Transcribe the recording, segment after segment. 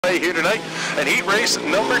Speedway here tonight. And heat race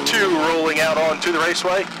number 2 rolling out onto the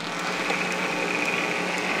raceway.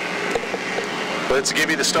 Let's give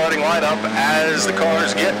you the starting lineup as the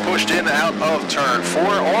cars get pushed in and out of turn 4.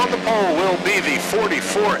 On the pole will be the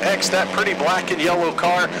 44X, that pretty black and yellow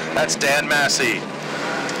car. That's Dan Massey.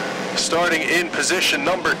 Starting in position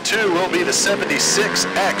number 2 will be the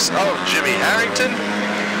 76X of Jimmy Harrington.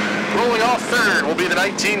 Rolling off third will be the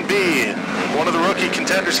 19B, one of the rookie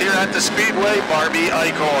contenders here at the Speedway, Barbie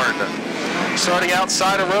Eichhorn. Starting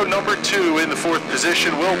outside of row number 2 in the 4th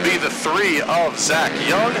position will be the 3 of Zach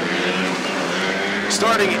Young.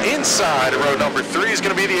 Starting inside row number 3 is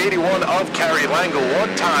going to be the 81 of Carrie Langle,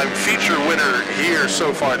 one-time feature winner here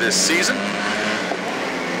so far this season.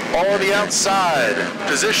 On the outside,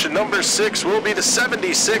 position number 6 will be the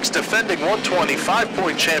 76 defending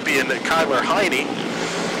 125-point champion Kyler Heine.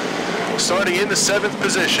 Starting in the 7th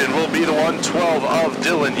position will be the 112 of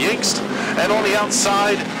Dylan Yinkst. And on the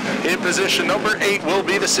outside, in position number 8 will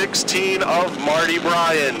be the 16 of Marty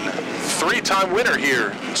Bryan. 3-time winner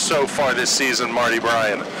here so far this season, Marty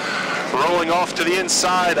Bryan. Rolling off to the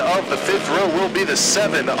inside of the 5th row will be the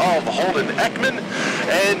 7 of Holden Ekman,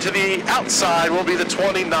 and to the outside will be the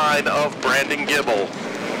 29 of Brandon Gibble.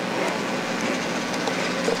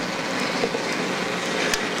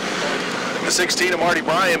 The 16 of Marty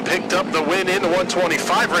Bryan picked up the win in the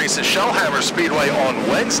 125 race at Shellhammer Speedway on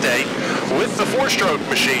Wednesday with the 4-stroke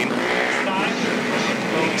machine.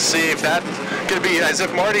 See if that could be, as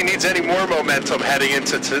if Marty needs any more momentum heading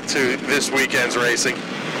into this weekend's racing.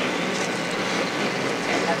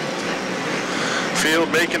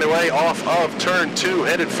 Field making their way off of turn 2,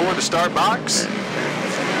 headed for the start box.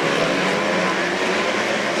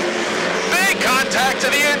 Big contact to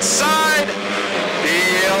the inside. The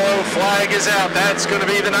yellow flag is out. That's going to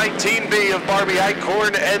be the 19B of Barbie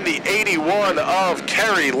Eichhorn and the 81 of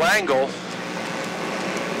Carrie Langle.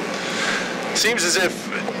 Seems as if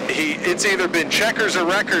it's either been checkers or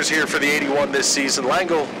wreckers here for the 81 this season.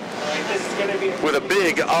 Langle with a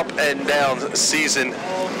big up and down season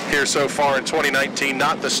here so far in 2019.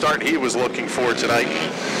 Not the start he was looking for tonight.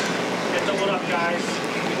 Get doubled up, guys.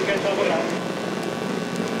 Get doubled up.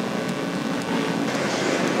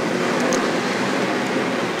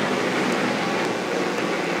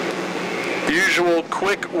 Usual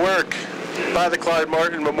quick work by the Clyde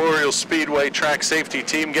Martin Memorial Speedway track safety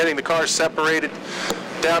team, getting the cars separated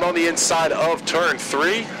down on the inside of turn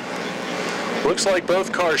 3. Looks like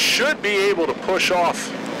both cars should be able to push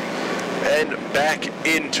off and back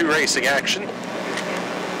into racing action.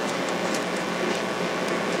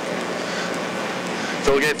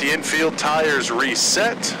 They'll get the infield tires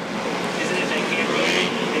reset. Isn't it they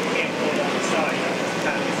can't go down the side?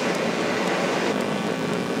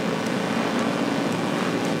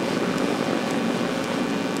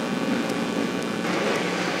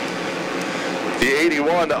 The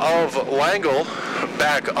 81 of Langle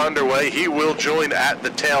back underway. He will join at the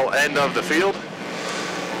tail end of the field.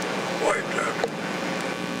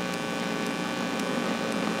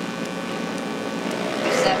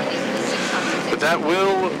 But that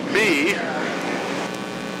will be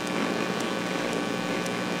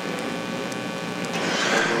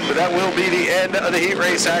the end of the heat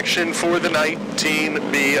race action for the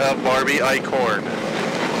 19B of Barbie Eichhorn.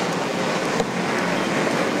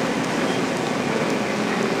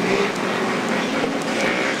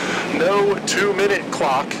 No 2-minute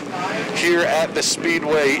clock here at the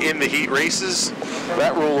Speedway in the heat races.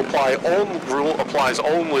 That rule applies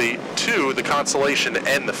only to the consolation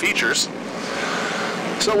and the features.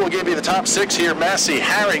 So we'll give you the top 6 here. Massey,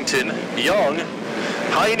 Harrington, Young,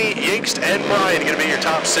 Heine, Yinkst, and Bryan going to be your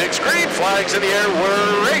top 6. Green flags in the air.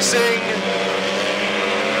 We're racing.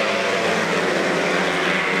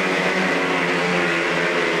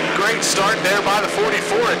 Great start there by the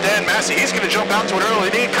 44 at Dan Massey. He's going to jump out to an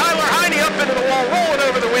early lead. Kyler Heine up into the wall, rolling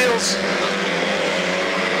over the wheels.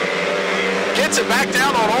 Gets it back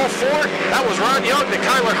down on all 4. That was Ron Young that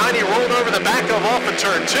Kyler Heine rolled over the back of off of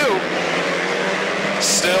turn 2.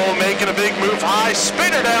 Still making a big move high.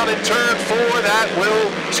 Spinner down in turn 4.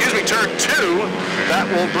 Turn 2. That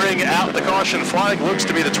will bring out the caution flag. Looks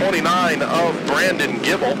to be the 29 of Brandon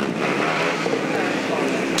Gibble.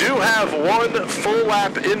 Do have one full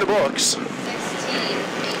lap in the books. 16, 81,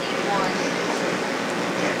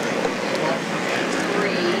 3,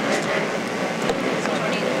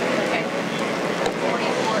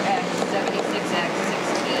 44X, 76X,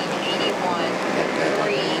 16, 81,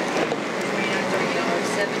 3,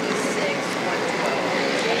 76,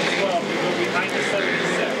 112. 112, we go behind the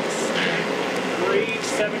 76. 3,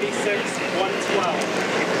 76, 112.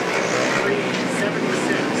 3,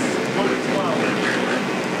 76, 112.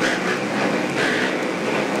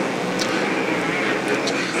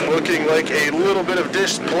 Looking like a little bit of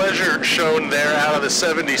displeasure shown there out of the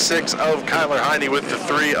 76 of Kyler Heine with the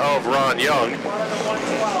 3 of Ron Young.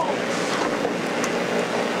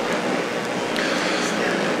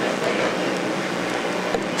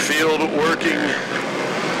 Field working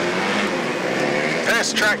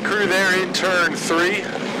past track crew there in turn 3.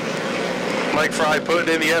 Mike Fry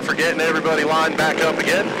putting in the effort, getting everybody lined back up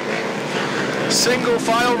again. Single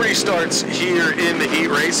file restarts here in the heat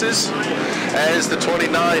races as the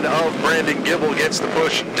 29 of Brandon Gibble gets the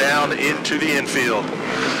push down into the infield.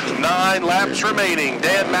 9 laps remaining.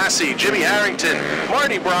 Dan Massey, Jimmy Harrington,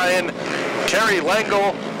 Marty Bryan, Kerry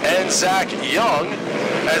Langle, and Zach Young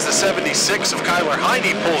as the 76 of Kyler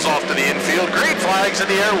Heine pulls off to the infield. Green flags in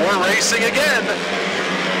the air. We're racing again.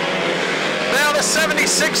 Now the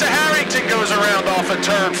 76 of Harrington goes around off of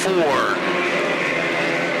turn 4.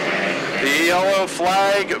 The yellow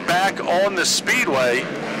flag back on the speedway.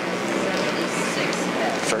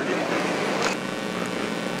 30.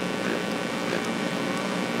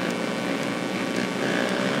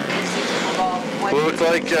 Looked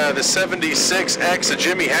like the 76X of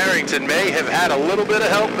Jimmy Harrington may have had a little bit of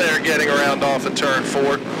help there getting around off of turn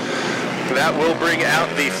 4. That will bring out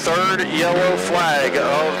the 3rd yellow flag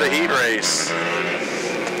of the heat race.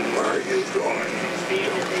 Where are you going?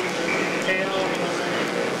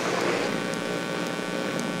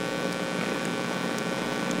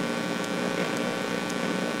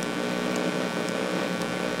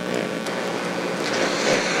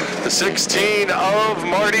 The 16 of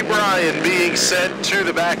Marty Bryan being sent to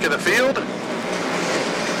the back of the field.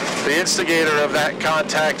 The instigator of that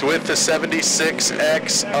contact with the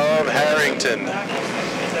 76X of Harrington.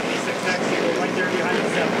 76X right there behind the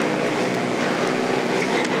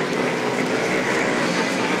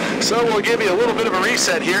 7. So we'll give you a little bit of a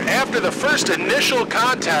reset here. After the first initial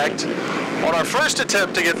contact on our first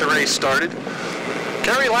attempt to get the race started,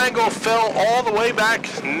 Kerry Langle fell all the way back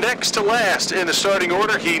next to last in the starting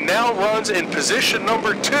order. He now runs in position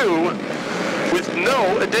number 2 with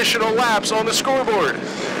no additional laps on the scoreboard.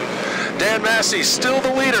 Dan Massey still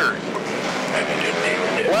the leader.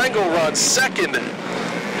 Langle runs second.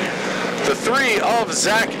 The 3 of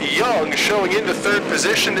Zach Young showing into 3rd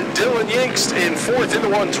position. Dylan Yinkst in 4th in the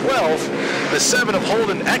 112. The 7 of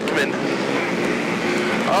Holden Ekman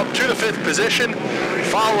up to the 5th position,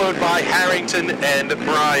 followed by Harrington and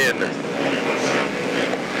Bryan.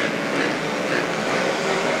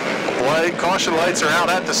 Caution lights are out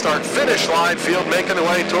at the start-finish line. Field making their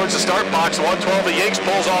way towards the start box. 112 of Yinkst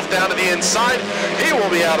pulls off down to the inside. He will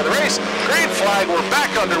be out of the race. Green flag, we're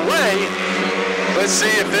back underway. Let's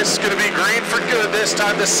see if this is going to be green for good this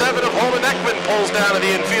time. The 7 of Holden Ekman pulls down to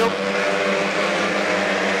the infield.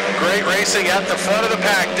 Great racing at the front of the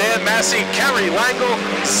pack. Dan Massey, Kerry Langle,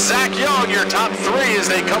 Zach Young, your top 3 as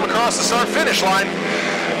they come across the start-finish line.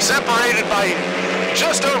 Separated by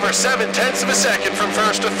just over 0.7 of a second from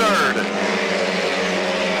 1st to 3rd.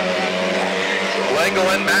 Langle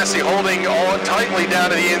and Massey holding on tightly down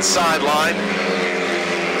to the inside line.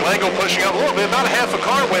 Langle pushing up a little bit, about a half a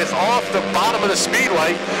car width off the bottom of the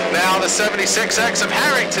speedway. Now the 76X of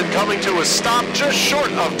Harrington coming to a stop just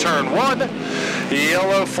short of turn 1.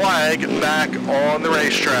 Yellow flag back on the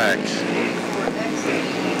racetrack.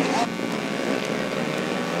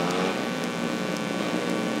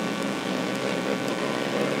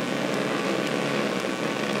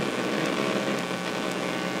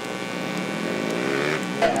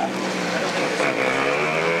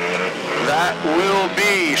 That will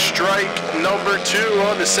be strike number 2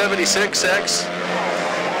 on the 76X.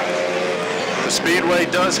 The Speedway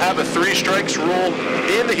does have a 3 strikes rule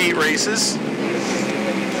in the heat races.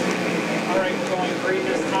 All right, going green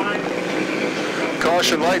this time.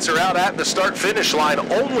 Caution lights are out at the start-finish line.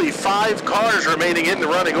 Only 5 cars remaining in the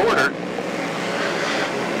running order.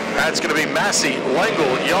 That's going to be Massey,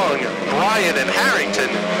 Langle, Young, Bryan, and Harrington.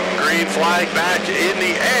 Green flag back in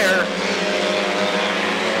the air.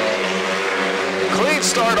 Clean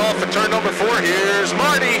start off at turn number 4. Here's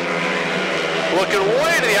Marty. Looking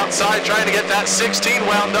way to the outside, trying to get that 16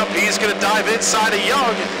 wound up. He's going to dive inside of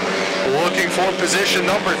Young. Looking for position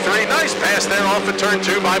number 3. Nice pass there off of turn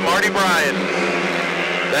 2 by Marty Bryan.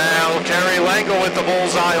 Now Kerry Langle with the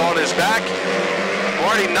bullseye on his back.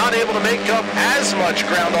 Marty not able to make up as much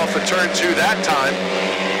ground off of turn 2 that time.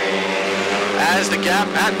 As the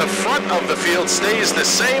gap at the front of the field stays the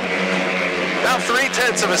same. About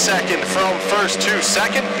 0.3 of a second from 1st to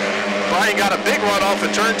 2nd. Bryan got a big run off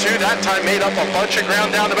of turn 2. That time made up a bunch of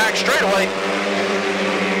ground down the back straightaway.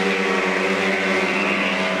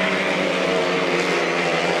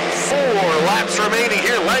 Laps remaining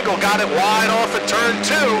here. Langle got it wide off at turn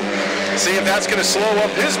 2. See if that's going to slow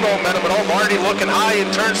up his momentum at all. Marty looking high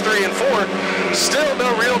in turns 3 and 4. Still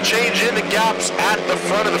no real change in the gaps at the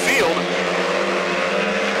front of the field.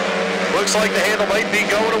 Looks like the handle might be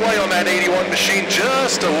going away on that 81 machine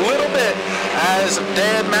just a little bit as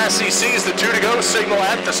Dan Massey sees the 2 to go signal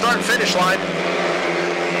at the start-finish line.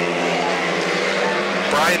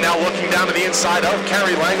 Brian now looking down to the inside of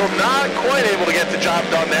Kerry Langle, not quite able to get the job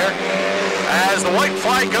done there as the white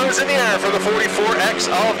flag goes in the air for the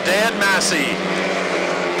 44X of Dan Massey.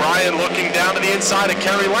 Brian looking down to the inside of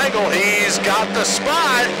Kerry Langle. He's got the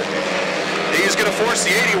spot. He's going to force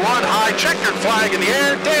the 81 high checkered flag in the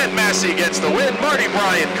air. Dan Massey gets the win. Marty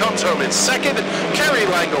Bryan comes home in second. Kerry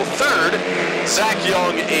Langle third. Zach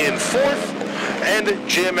Young in fourth. And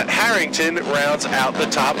Jim Harrington rounds out the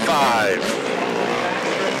top 5.